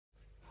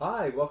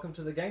Hi, welcome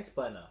to the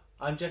Gamesplainer.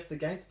 I'm Jeff the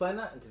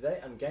Gamesplainer, and today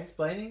I'm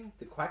gamesplaining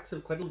the Quacks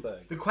of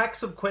Quedlinburg. The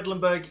Quacks of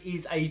Quedlinburg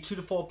is a 2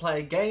 to 4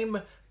 player game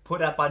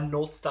put out by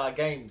North Star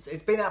Games.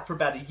 It's been out for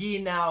about a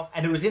year now,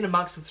 and it was in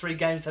amongst the 3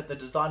 games that the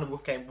designer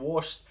Wolfgang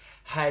Warsch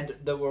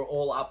had that were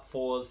all up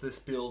for the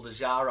Spiel des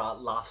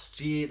Jahres last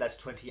year. That's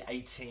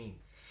 2018.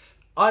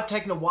 I've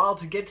taken a while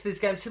to get to this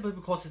game simply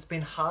because it's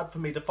been hard for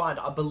me to find.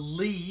 I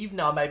believe,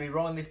 now I may be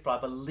wrong on this, but I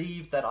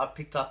believe that I've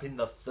picked up in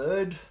the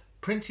 3rd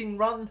printing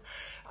run.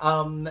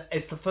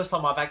 It's the first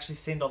time I've actually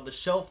seen it on the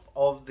shelf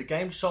of the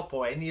game shop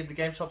or any of the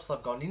game shops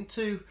I've gone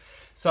into.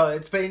 So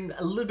it's been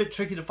a little bit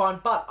tricky to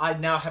find, but I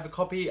now have a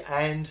copy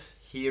and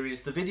here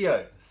is the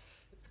video.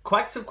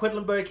 Quacks of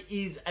Quedlinburg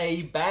is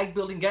a bag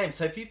building game.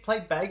 So if you've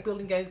played bag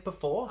building games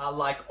before,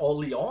 like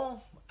Orléans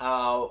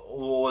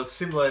or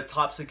similar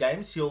types of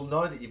games, you'll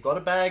know that you've got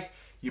a bag,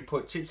 you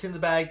put chips in the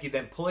bag, you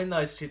then pull in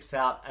those chips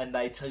out and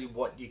they tell you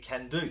what you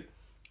can do.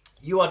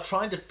 You are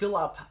trying to fill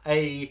up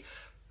a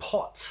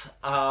pot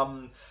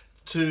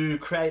to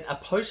create a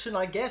potion,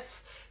 I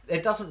guess.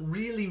 It doesn't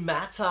really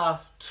matter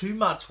too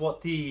much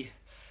what the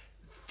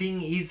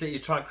thing is that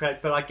you're trying to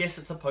create, but I guess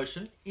it's a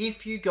potion.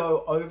 If you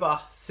go over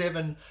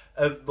 7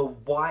 of the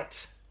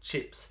white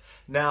chips,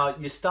 now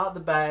you start the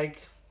bag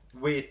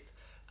with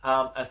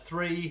a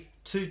 3,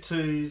 2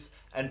 2s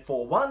and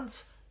 4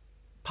 1s.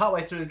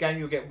 Partway through the game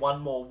you'll get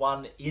one more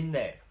 1 in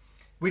there,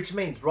 which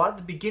means right at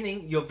the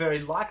beginning you're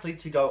very likely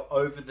to go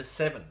over the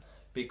 7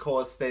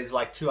 because there's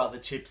like 2 other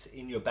chips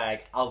in your bag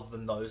other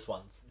than those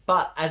ones.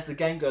 But as the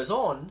game goes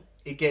on,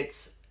 it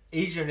gets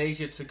easier and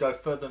easier to go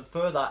further and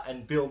further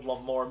and build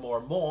more and more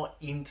and more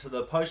into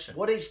the potion.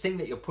 What each thing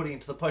that you're putting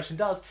into the potion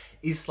does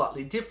is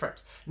slightly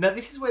different. Now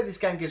this is where this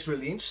game gets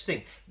really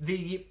interesting.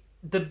 The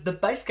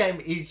base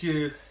game is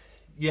you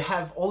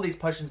have all these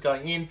potions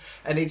going in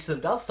and each of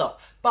them does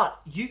stuff,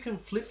 but you can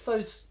flip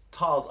those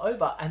tiles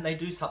over and they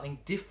do something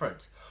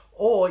different.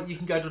 Or you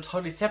can go to a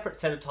totally separate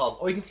set of tiles,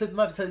 or you can flip them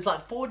over. So there's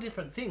like 4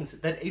 different things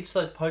that each of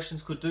those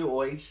potions could do,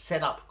 or each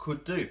setup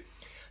could do.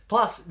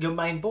 Plus, your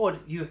main board,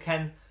 you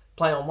can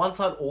play on one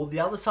side or the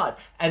other side,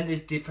 and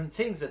there's different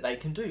things that they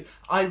can do.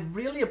 I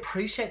really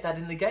appreciate that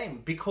in the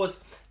game,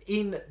 because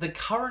in the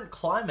current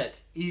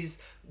climate is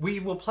we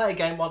will play a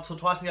game once or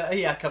twice and go, oh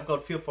yeah, I've got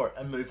a feel for it,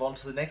 and move on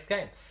to the next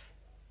game.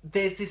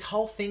 There's this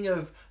whole thing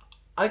of,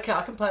 okay,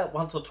 I can play it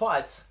once or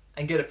twice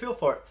and get a feel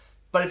for it,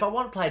 but if I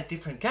want to play a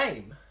different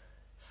game,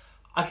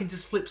 I can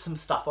just flip some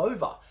stuff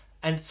over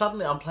and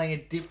suddenly I'm playing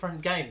a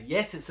different game.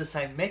 Yes, it's the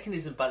same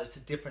mechanism, but it's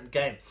a different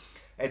game.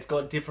 It's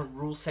got a different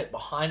rule set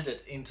behind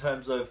it in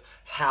terms of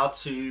how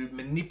to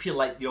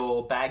manipulate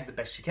your bag the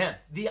best you can.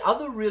 The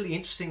other really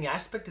interesting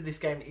aspect of this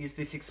game is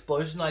this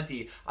explosion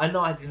idea. I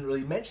know I didn't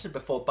really mention it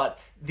before, but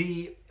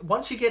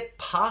once you get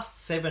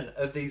past 7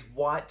 of these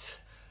white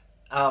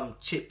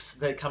chips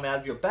that come out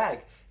of your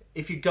bag,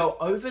 if you go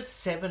over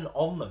 7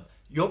 of them,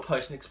 your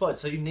potion explodes.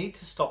 So you need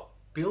to stop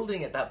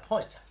building at that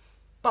point.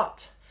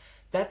 But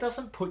that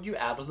doesn't put you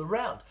out of the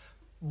round.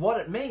 What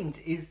it means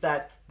is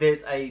that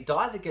there's a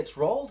die that gets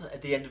rolled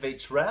at the end of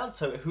each round.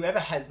 So whoever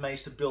has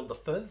managed to build the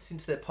furthest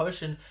into their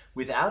potion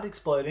without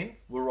exploding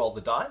will roll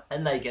the die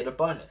and they get a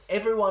bonus.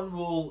 Everyone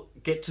will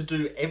get to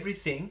do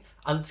everything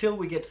until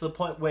we get to the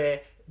point where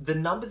the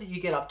number that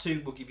you get up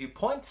to will give you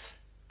points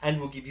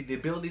and will give you the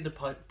ability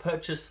to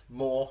purchase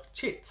more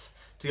chits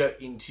to go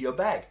into your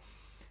bag.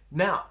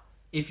 Now,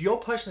 if your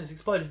potion has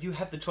exploded, you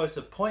have the choice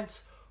of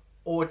points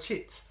or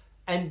chits.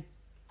 And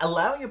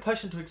allowing your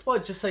potion to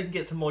explode just so you can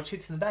get some more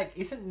chits in the bag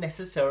isn't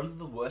necessarily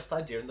the worst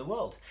idea in the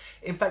world.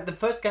 In fact, the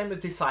first game of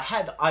this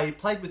I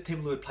played with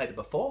people who had played it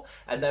before,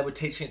 and they were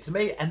teaching it to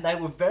me, and they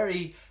were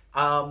very,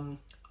 I'm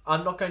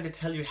not going to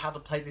tell you how to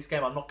play this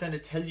game. I'm not going to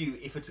tell you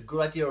if it's a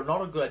good idea or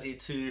not a good idea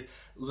to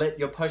let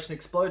your potion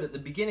explode at the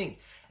beginning.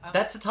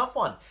 That's a tough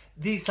one.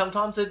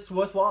 Sometimes it's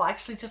worthwhile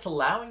actually just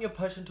allowing your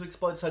potion to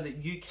explode so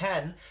that you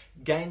can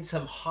gain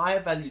some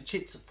higher value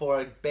chits for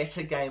a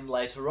better game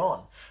later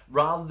on,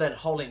 rather than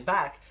holding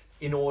back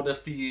in order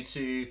for you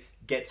to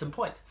get some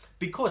points.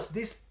 Because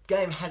this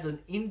game has an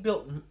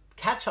inbuilt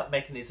catch-up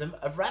mechanism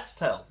of rat's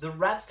tails. The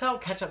rat's tail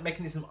catch-up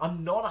mechanism,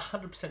 I'm not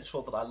 100%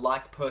 sure that I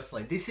like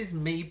personally. This is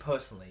me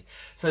personally.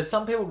 So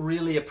some people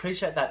really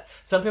appreciate that.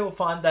 Some people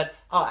find that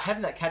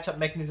having that catch-up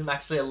mechanism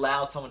actually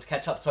allows someone to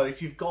catch up. So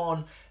if you've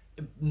gone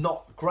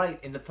not great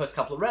in the first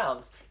couple of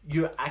rounds,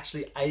 you're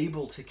actually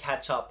able to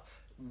catch up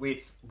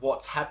with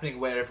what's happening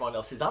where everyone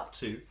else is up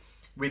to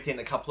within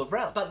a couple of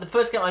rounds. But the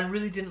first game, I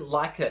really didn't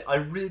like it. I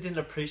really didn't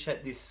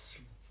appreciate this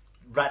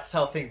rat's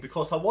tail thing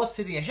because I was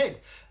sitting ahead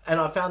and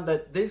I found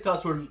that these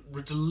guys were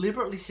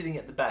deliberately sitting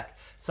at the back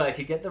so they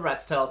could get the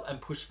rat's tails and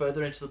push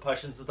further into the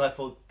potions and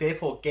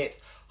therefore get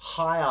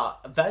higher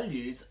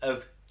values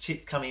of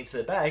chits coming into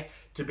the bag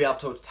to be able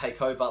to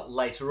take over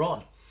later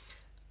on.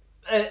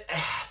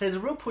 There's a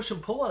real push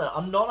and pull on it.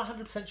 I'm not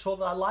 100% sure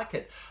that I like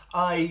it.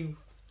 I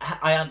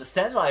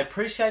understand it, I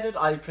appreciate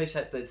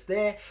that it's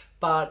there,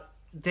 but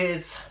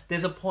there's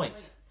a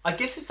point. I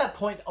guess it's that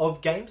point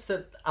of games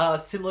that are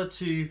similar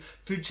to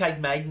Food Chain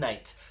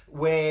Magnate,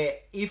 where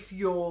if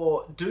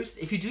you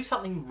do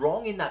something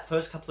wrong in that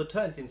first couple of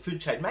turns in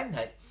Food Chain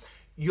Magnate,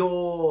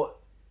 you're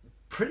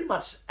pretty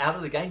much out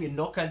of the game. You're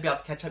not going to be able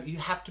to catch up. You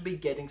have to be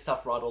getting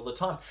stuff right all the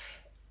time.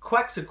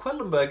 Quacks of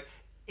Quedlinburg,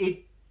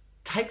 it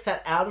takes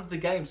that out of the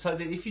game, so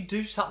that if you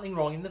do something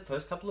wrong in the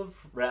first couple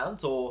of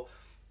rounds, or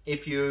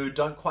if you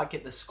don't quite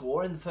get the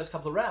score in the first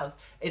couple of rounds,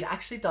 it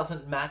actually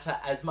doesn't matter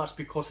as much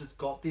because it's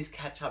got this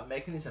catch-up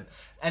mechanism.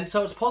 And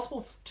so it's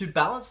possible to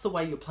balance the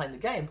way you're playing the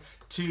game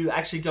to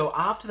actually go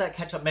after that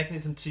catch-up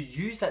mechanism, to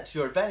use that to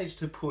your advantage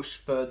to push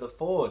further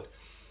forward.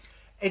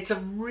 It's a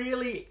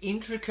really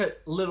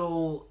intricate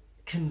little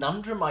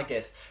conundrum, I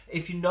guess.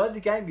 If you know the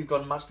game, you've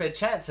got a much better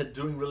chance at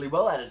doing really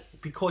well at it,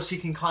 because you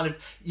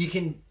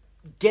can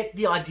get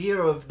the idea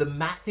of the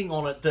mathing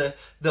on it,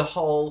 the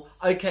whole,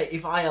 okay,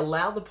 if I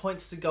allow the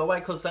points to go away,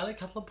 because there's only a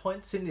couple of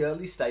points in the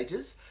early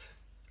stages,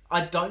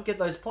 I don't get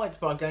those points,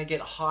 but I'm going to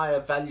get higher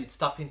valued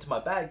stuff into my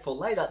bag for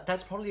later.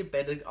 That's probably a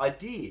better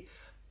idea.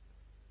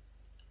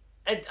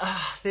 And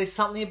there's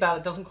something about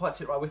it doesn't quite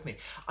sit right with me.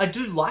 I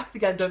do like the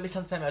game, don't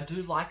misunderstand me, I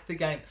do like the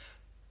game,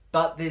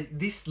 but there's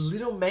this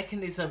little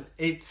mechanism,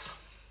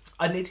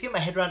 I need to get my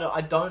head around it.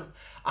 I don't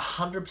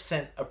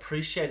 100%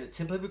 appreciate it,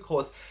 simply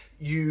because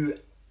you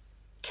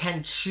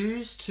can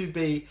choose to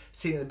be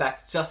sitting in the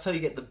back just so you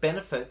get the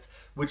benefits,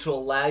 which will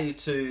allow you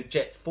to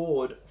jet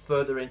forward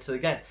further into the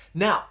game.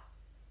 Now,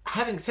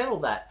 having said all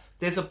that,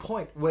 there's a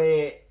point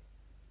where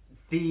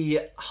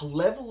the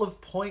level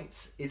of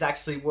points is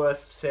actually worth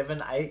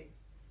 7, 8,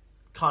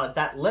 kind of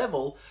that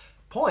level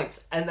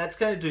points, and that's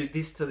going to do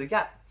this to the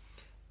gap.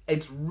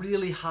 It's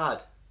really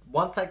hard.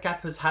 Once that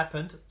gap has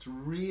happened, it's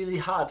really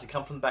hard to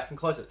come from the back and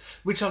close it,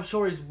 which I'm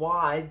sure is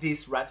why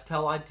this rat's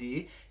tail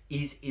idea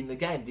is in the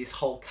game, this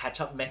whole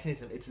catch-up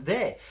mechanism. It's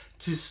there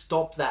to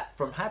stop that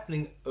from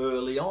happening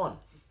early on.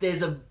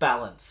 There's a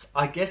balance.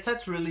 I guess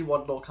that's really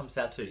what it all comes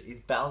down to, is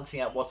balancing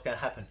out what's going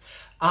to happen.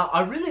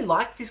 I really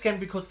like this game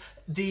because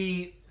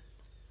the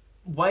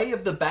way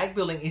of the bag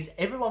building is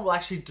everyone will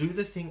actually do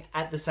the thing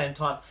at the same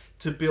time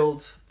to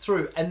build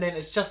through, and then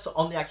it's just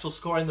on the actual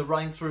scoring, the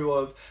running through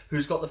of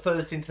who's got the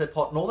furthest into the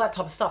pot and all that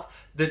type of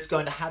stuff that's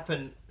going to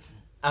happen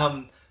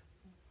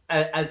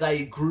as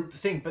a group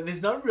thing. But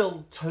there's no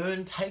real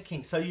turn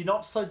taking, so you're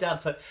not slowed down.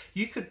 So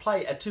you could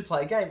play a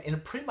 2-player game in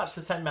pretty much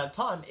the same amount of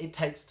time it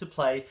takes to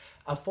play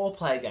a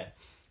 4-player game.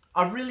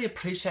 I really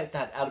appreciate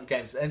that out of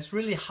games, and it's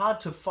really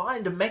hard to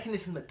find a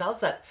mechanism that does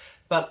that,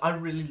 but I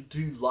really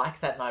do like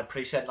that, and I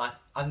appreciate it, and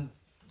I'm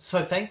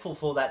so thankful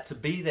for that to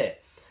be there,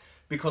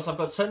 because I've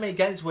got so many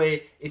games where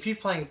if you're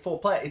playing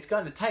 4-player, it's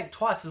going to take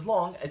twice as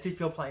long as if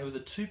you're playing with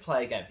a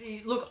 2-player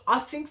game. Look, I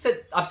think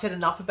that I've said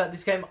enough about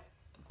this game.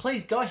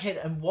 Please go ahead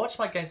and watch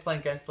my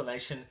Gamesplained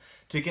Gamesplanation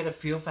to get a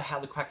feel for how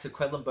the Quacks of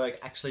Quedlinburg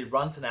actually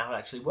runs and how it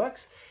actually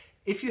works.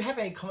 If you have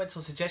any comments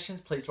or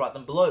suggestions, please write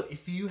them below.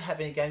 If you have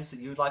any games that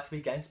you would like to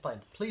be Gamesplained,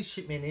 please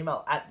shoot me an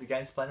email at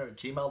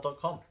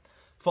thegamesplainer@gmail.com.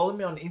 Follow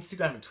me on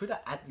Instagram and Twitter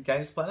at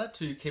thegamesplainer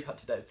to keep up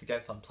to date with the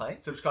games I'm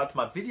playing. Subscribe to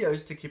my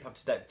videos to keep up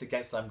to date with the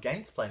games that I'm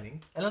gamesplaining.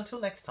 And until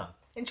next time,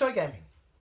 enjoy gaming.